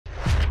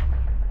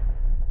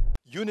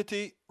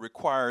unity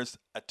requires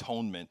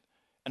atonement.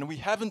 And we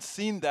haven't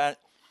seen that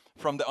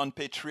from the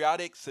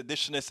unpatriotic,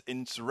 seditionists,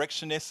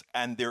 insurrectionists,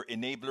 and their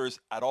enablers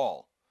at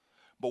all.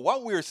 But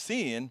what we're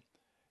seeing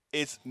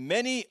is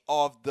many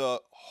of the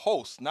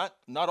hosts, not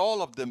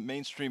all of the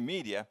mainstream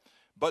media,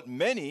 but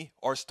many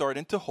are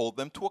starting to hold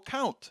them to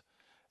account.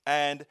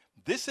 And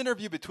this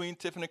interview between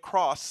Tiffany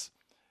Cross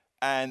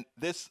and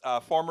this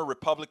former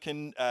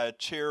Republican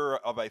chair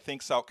of, I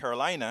think, South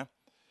Carolina,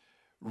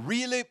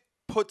 really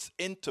puts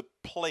into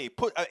play,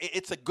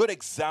 it's a good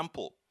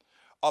example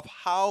of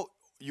how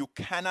you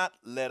cannot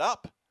let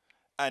up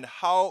and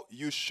how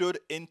you should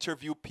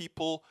interview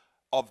people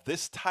of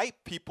this type,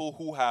 people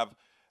who have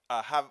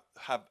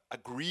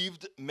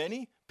aggrieved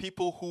many,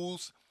 people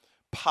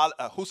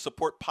who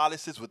support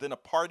policies within a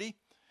party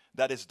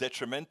that is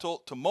detrimental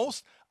to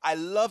most. I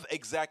love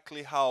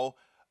exactly how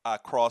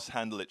Cross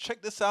handled it.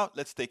 Check this out.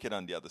 Let's take it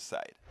on the other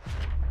side.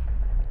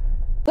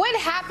 What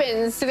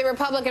happens to the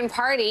Republican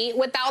Party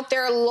without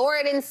their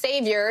Lord and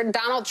Savior,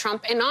 Donald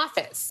Trump, in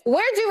office?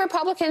 Where do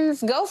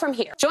Republicans go from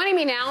here? Joining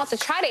me now to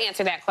try to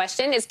answer that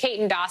question is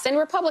Caton Dawson,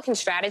 Republican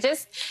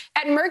strategist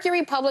at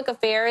Mercury Public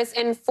Affairs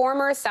and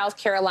former South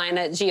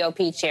Carolina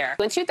GOP chair.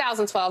 In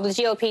 2012, the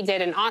GOP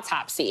did an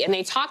autopsy, and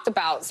they talked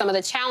about some of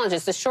the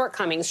challenges, the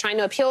shortcomings, trying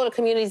to appeal to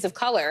communities of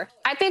color.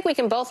 I think we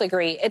can both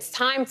agree it's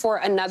time for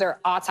another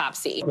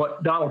autopsy.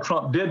 What Donald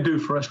Trump did do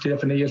for us,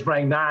 Tiffany, is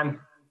bring 9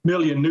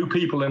 million new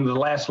people into the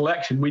last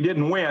election. We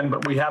didn't win,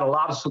 but we had a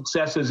lot of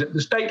successes at the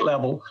state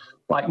level,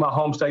 like my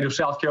home state of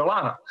South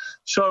Carolina.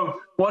 So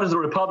what does the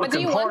Republican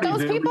Party do? But do you want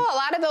those people? A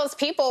lot of those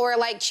people were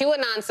like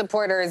QAnon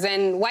supporters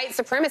and white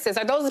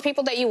supremacists. Are those the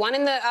people that you want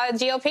in the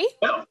GOP?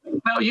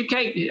 Well, you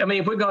can't. I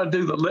mean, if we're going to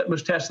do the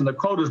litmus test and the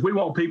quotas, we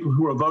want people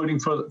who are voting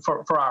for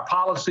our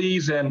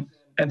policies and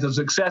the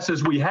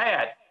successes we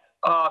had.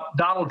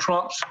 Donald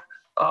Trump's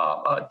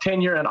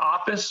tenure in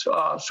office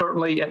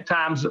certainly at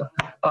times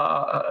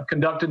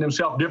conducted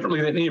himself differently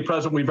than any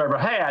president we've ever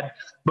had.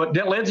 But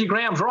Lindsey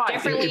Graham's right.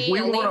 Differently,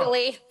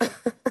 illegally.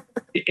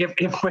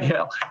 If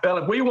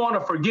we want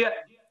to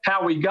forget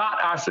how we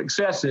got our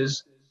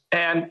successes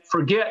and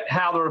forget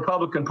how the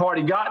Republican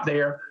Party got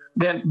there,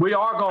 then we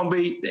are going to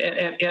be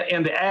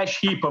in the ash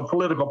heap of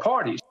political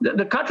parties.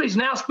 The country's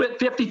now split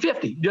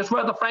 50-50, just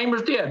what the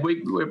framers did.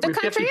 The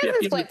country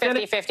isn't split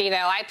 50-50, though.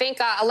 I think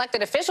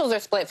elected officials are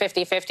split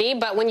 50-50,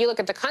 but when you look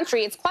at the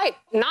country, it's quite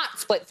not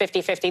split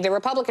 50-50. The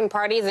Republican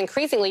Party is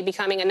increasingly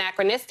becoming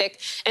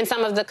anachronistic in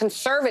some of the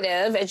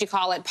conservative, as you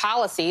call it,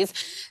 policies.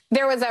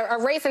 There was a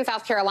race in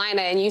South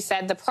Carolina, and you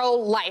said the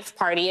pro-life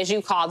party, as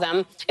you call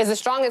them, is the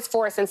strongest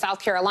force in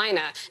South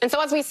Carolina. And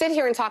so as we sit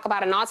here and talk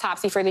about an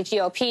autopsy for the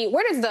GOP,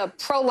 where does the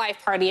pro-life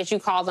party, as you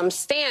call them,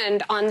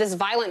 stand on this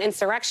violent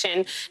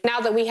insurrection now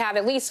that we have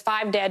at least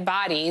 5 dead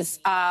bodies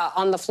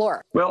on the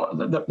floor? Well,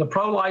 the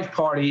pro-life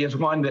party is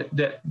one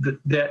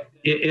that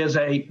is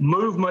a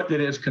movement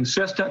that is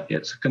consistent.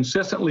 It's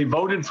consistently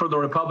voted for the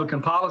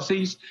Republican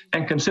policies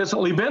and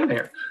consistently been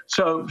there.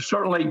 So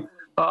certainly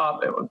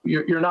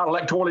you're not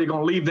electorally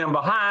going to leave them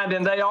behind.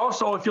 And they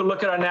also, if you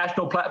look at our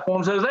national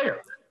platforms, are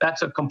there.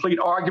 That's a complete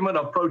argument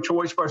of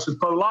pro-choice versus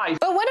pro-life.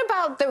 But what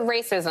about the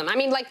racism? I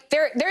mean, like,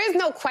 there is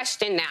no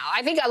question now.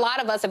 I think a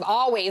lot of us have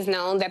always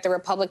known that the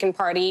Republican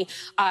Party,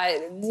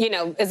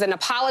 is an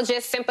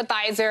apologist,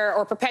 sympathizer,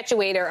 or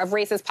perpetuator of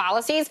racist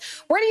policies.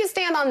 Where do you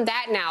stand on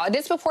that now? A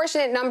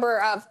disproportionate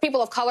number of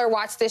people of color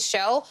watch this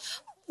show.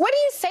 What do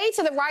you say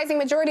to the rising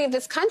majority of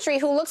this country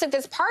who looks at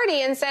this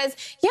party and says,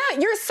 yeah,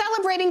 you're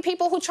celebrating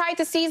people who tried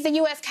to seize the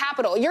U.S.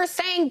 Capitol. You're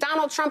saying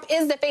Donald Trump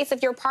is the face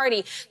of your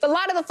party. But a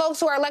lot of the folks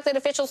who are elected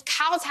officials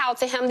kowtow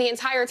to him the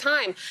entire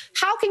time.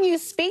 How can you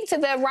speak to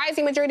the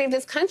rising majority of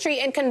this country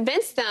and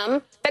convince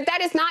them that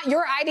that is not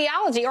your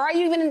ideology? Or are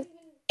you even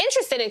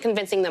interested in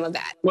convincing them of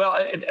that? Well,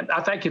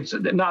 I think it's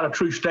not a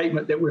true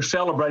statement that we're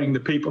celebrating the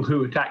people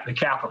who attacked the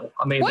Capitol.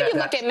 I mean, well, you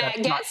look at Matt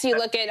Gaetz, you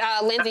look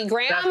at Lindsey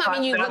Graham. I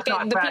mean, you look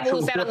at the people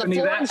who sat on the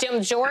floor,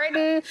 Jim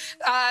Jordan,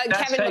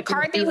 Kevin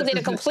McCarthy, who did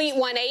a complete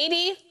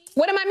 180.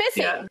 What am I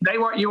missing?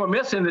 Yeah, you were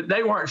missing that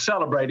they weren't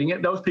celebrating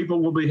it. Those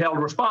people will be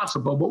held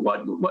responsible. But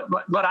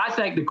what I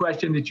think the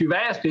question that you've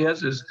asked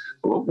is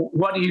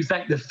what do you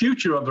think the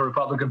future of the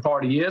Republican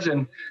Party is?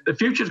 And the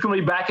future is going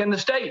to be back in the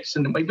states.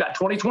 And we've got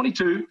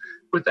 2022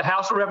 with the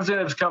House of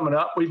Representatives coming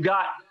up. We've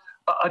got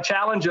a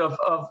challenge of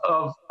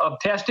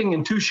testing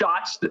in 2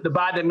 shots that the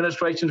Biden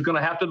administration is going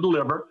to have to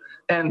deliver.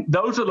 And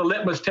those are the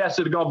litmus tests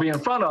that are going to be in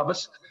front of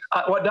us.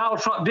 What Donald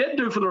Trump did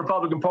do for the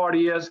Republican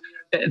Party is,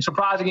 and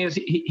surprising is,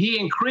 he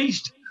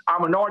increased our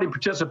minority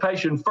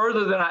participation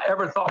further than I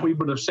ever thought we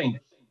would have seen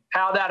it.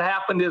 How that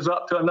happened is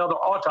up to another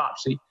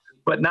autopsy.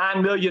 but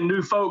 9 million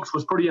new folks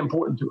was pretty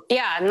important to us.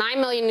 Yeah, 9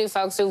 million new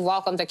folks who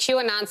welcomed a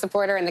QAnon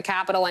supporter in the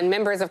Capitol and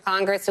members of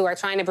Congress who are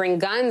trying to bring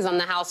guns on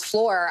the House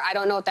floor. I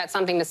don't know if that's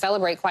something to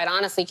celebrate, quite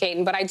honestly,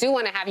 Caton, but I do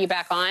want to have you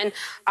back on.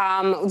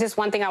 Just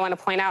one thing I want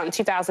to point out, in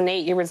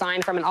 2008, you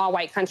resigned from an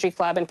all-white country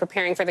club and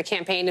preparing for the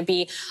campaign to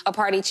be a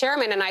party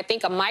chairman, and I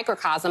think a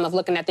microcosm of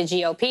looking at the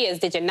GOP is,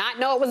 did you not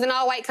know it was an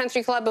all-white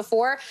country club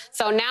before?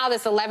 So now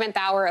this 11th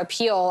hour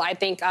appeal, I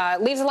think,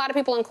 leaves a lot of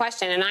people in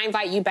question, and I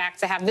invite you back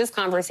to have this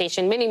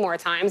conversation many more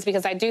times,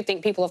 because I do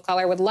think people of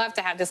color would love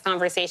to have this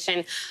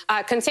conversation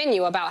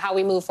continue about how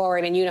we move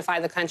forward and unify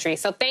the country.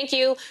 So thank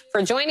you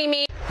for joining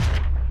me.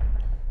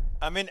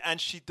 I mean, and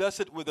she does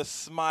it with a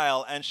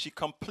smile, and she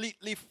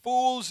completely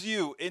fools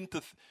you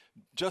into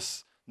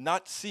just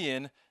not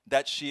seeing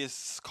that she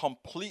is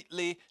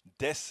completely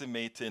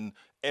decimating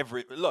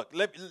every... Look,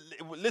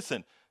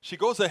 listen. She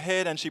goes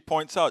ahead and she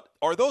points out,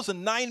 are those the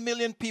 9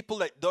 million people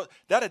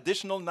that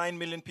additional 9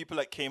 million people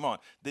that came on?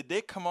 Did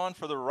they come on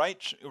for the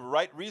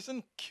right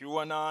reason?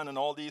 QAnon and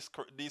all these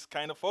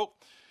kind of folk?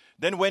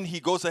 Then when he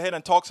goes ahead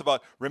and talks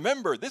about,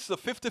 remember, this is a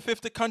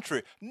 50-50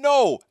 country.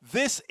 No,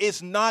 this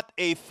is not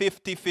a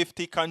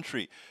 50-50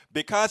 country,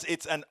 because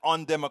it's an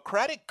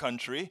undemocratic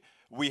country.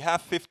 We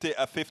have a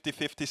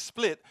 50-50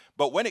 split,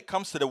 but when it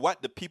comes to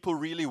what the people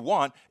really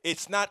want,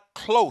 it's not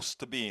close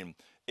to being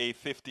a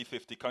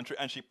 50-50 country.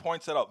 And she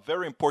points that out,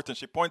 very important.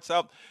 She points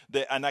out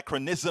the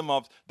anachronism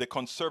of the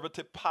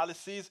conservative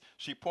policies.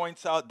 She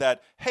points out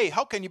that, hey,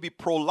 how can you be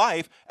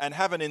pro-life and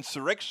have an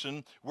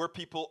insurrection where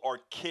people are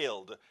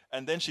killed?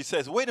 And then she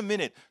says, wait a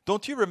minute,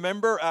 don't you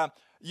remember,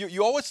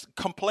 you always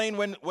complain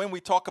when we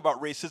talk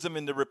about racism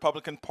in the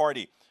Republican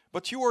Party,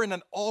 but you were in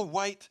an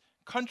all-white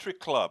country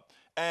club.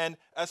 And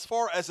as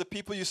far as the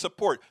people you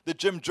support, the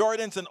Jim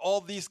Jordans and all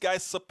these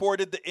guys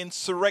supported the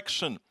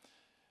insurrection.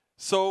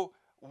 So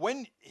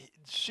when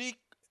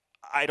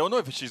I don't know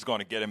if she's going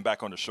to get him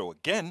back on the show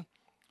again,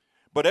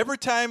 but every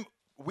time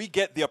we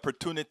get the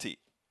opportunity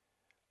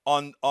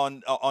on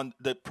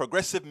the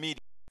progressive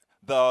media,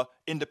 the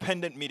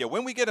independent media,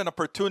 when we get an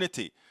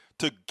opportunity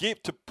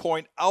to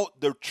point out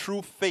the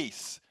true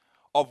face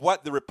of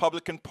what the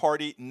Republican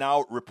Party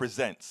now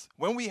represents,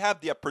 when we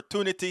have the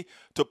opportunity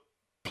to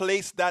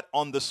place that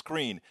on the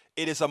screen,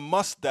 it is a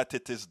must that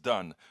it is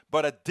done.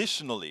 But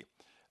additionally,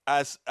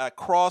 as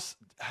Cross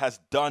has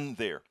done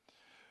there,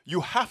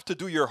 you have to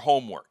do your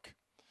homework.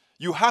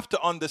 You have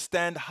to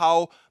understand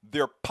how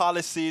their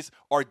policies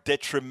are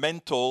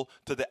detrimental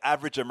to the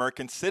average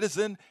American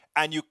citizen,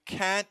 and you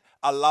can't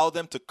allow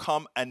them to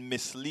come and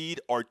mislead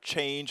or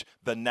change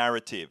the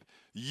narrative.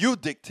 You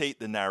dictate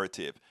the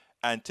narrative.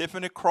 And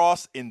Tiffany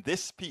Cross, in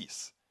this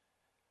piece,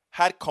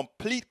 had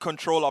complete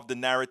control of the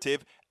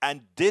narrative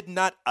and did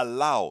not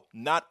allow,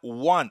 not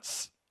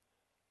once,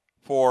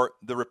 for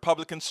the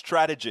Republican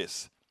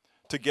strategists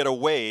to get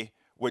away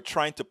with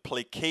trying to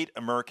placate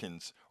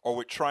Americans or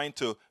with trying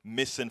to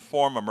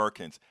misinform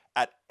Americans.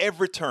 At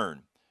every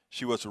turn,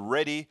 she was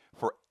ready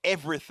for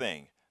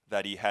everything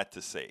that he had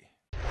to say.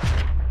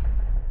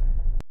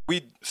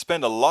 We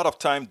spend a lot of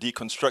time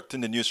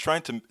deconstructing the news,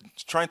 trying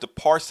to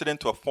parse it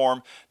into a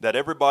form that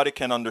everybody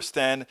can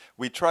understand.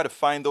 We try to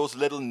find those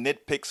little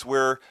nitpicks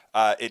where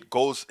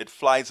it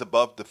flies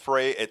above the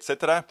fray,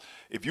 etc.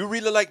 If you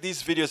really like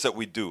these videos that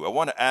we do, I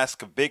want to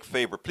ask a big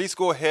favor. Please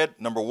go ahead,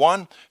 number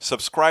one,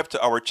 subscribe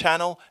to our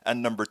channel,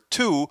 and number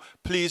two,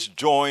 please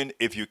join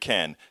if you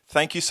can.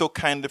 Thank you so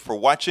kindly for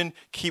watching.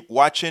 Keep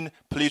watching.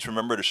 Please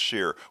remember to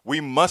share.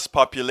 We must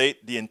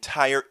populate the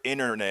entire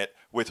internet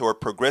with our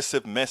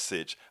progressive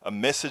message, a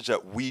message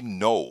that we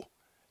know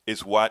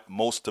is what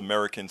most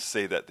Americans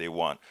say that they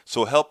want.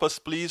 So help us,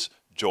 please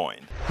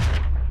join.